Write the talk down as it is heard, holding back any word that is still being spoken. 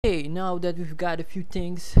Okay, now that we've got a few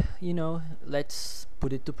things, let's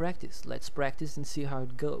put it to practice. Let's practice and see how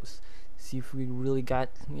it goes. See if we really got,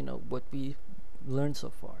 what we learned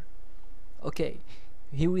so far. Okay,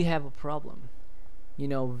 here we have a problem.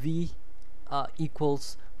 V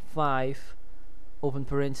equals 5, open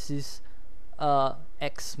parenthesis,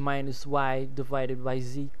 x minus y divided by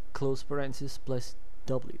z, close parenthesis, plus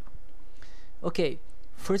w. Okay,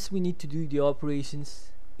 first we need to do the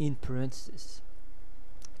operations in parentheses.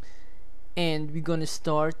 And we're gonna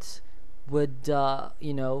start with by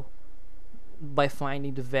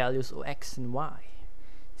finding the values of x and y.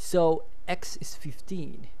 So x is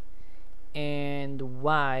 15 and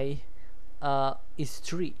y is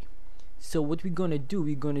 3. So what we're gonna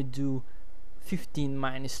do, 15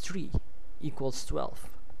 minus 3 equals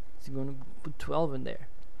 12. So we're gonna put 12 in there.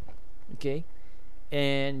 Okay,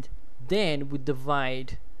 and then we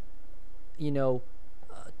divide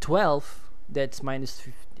 12, that's minus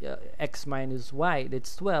 15, x minus y,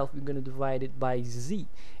 that's 12. We're going to divide it by z,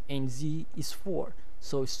 and z is 4,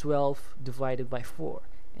 so it's 12 divided by 4,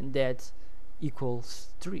 and that equals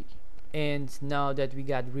 3. And now that we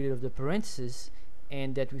got rid of the parentheses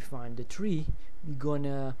and that we find the 3, we're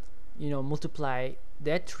gonna multiply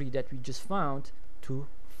that 3 that we just found to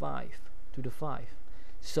the 5.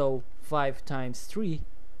 So 5 times 3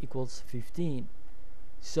 equals 15.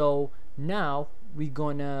 So now we're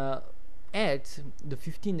gonna add the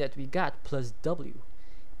 15 that we got plus w,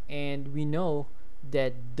 and we know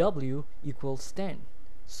that w equals 10.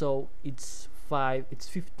 So it's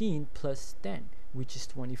 15 plus 10, which is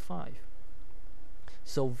 25.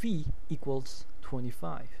 So v equals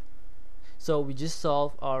 25. So we just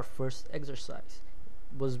solved our first exercise.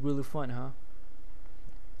 It was really fun, huh?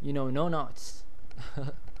 No knots.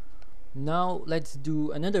 Now let's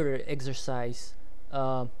do another exercise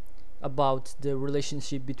about the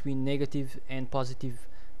relationship between negative and positive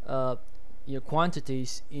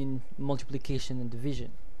quantities in multiplication and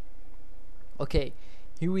division. Okay,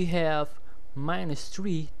 here we have minus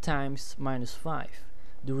 3 times minus 5.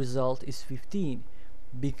 The result is 15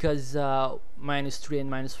 because minus 3 and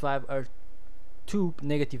minus 5 are two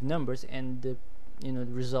negative numbers, and the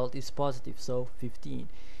result is positive, so 15.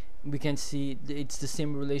 We can see it's the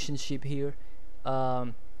same relationship here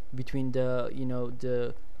between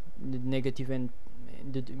the negative and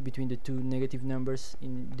between the two negative numbers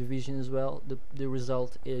in division as well. The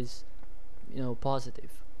result is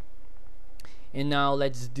positive. And now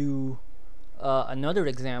let's do another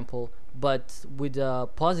example, but with a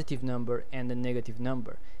positive number and a negative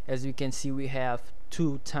number. As we can see, we have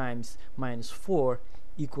 2 times minus 4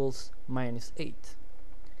 equals minus 8,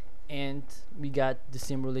 and we got the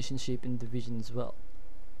same relationship in division as well.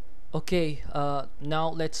 Okay, now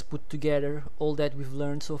let's put together all that we've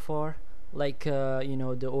learned so far, like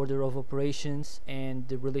the order of operations and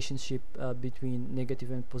the relationship between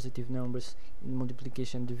negative and positive numbers in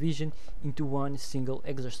multiplication and division, into one single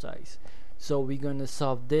exercise. So we're gonna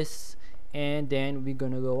solve this and then we're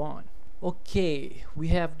gonna go on. Okay, we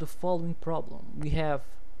have the following problem. We have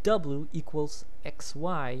w equals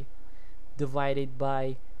xy divided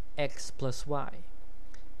by x plus y.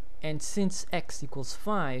 And since x equals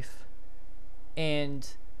 5 and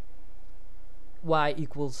y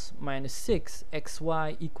equals minus 6,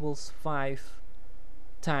 xy equals 5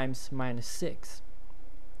 times minus 6.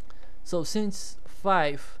 So since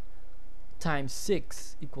 5 times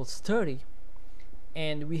 6 equals 30,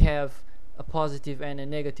 and we have a positive and a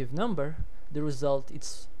negative number, the result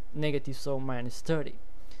is negative, so minus 30.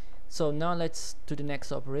 So now let's do the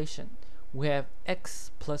next operation. We have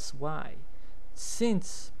x plus y.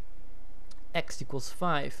 Since x equals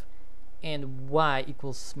 5 and y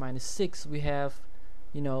equals minus 6, we have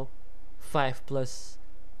 5 plus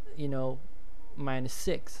minus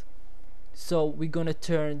 6. So we're gonna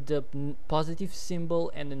turn the positive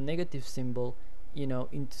symbol and the negative symbol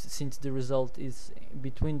since the result is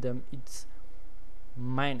between them, it's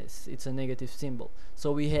minus, it's a negative symbol.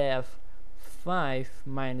 So we have 5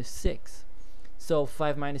 minus 6. So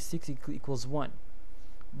 5 minus 6 equals 1.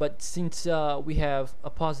 But since we have a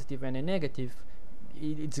positive and a negative,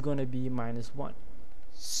 it's gonna be minus 1.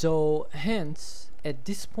 So hence at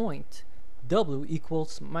this point w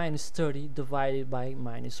equals minus 30 divided by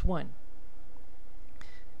minus 1.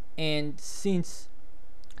 And since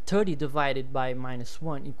 30 divided by minus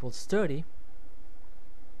 1 equals 30,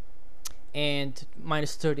 and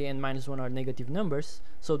minus 30 and minus 1 are negative numbers,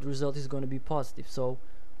 so the result is going to be positive. So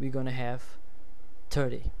we're going to have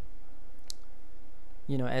 30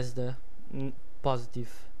 as the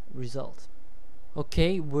positive result.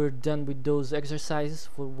 Okay, we're done with those exercises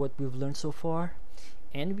for what we've learned so far,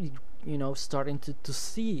 and we're starting to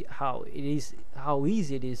see how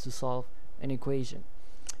easy it is to solve an equation.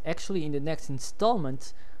 Actually, in the next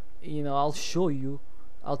installment, I'll tell you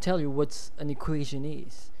what an equation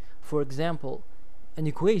is. For example, an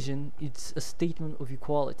equation is a statement of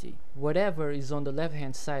equality. Whatever is on the left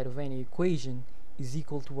hand side of any equation is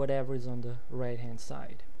equal to whatever is on the right hand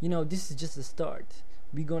side. This is just the start.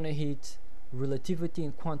 We're gonna hit relativity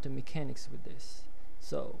and quantum mechanics with this,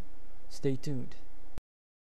 so stay tuned.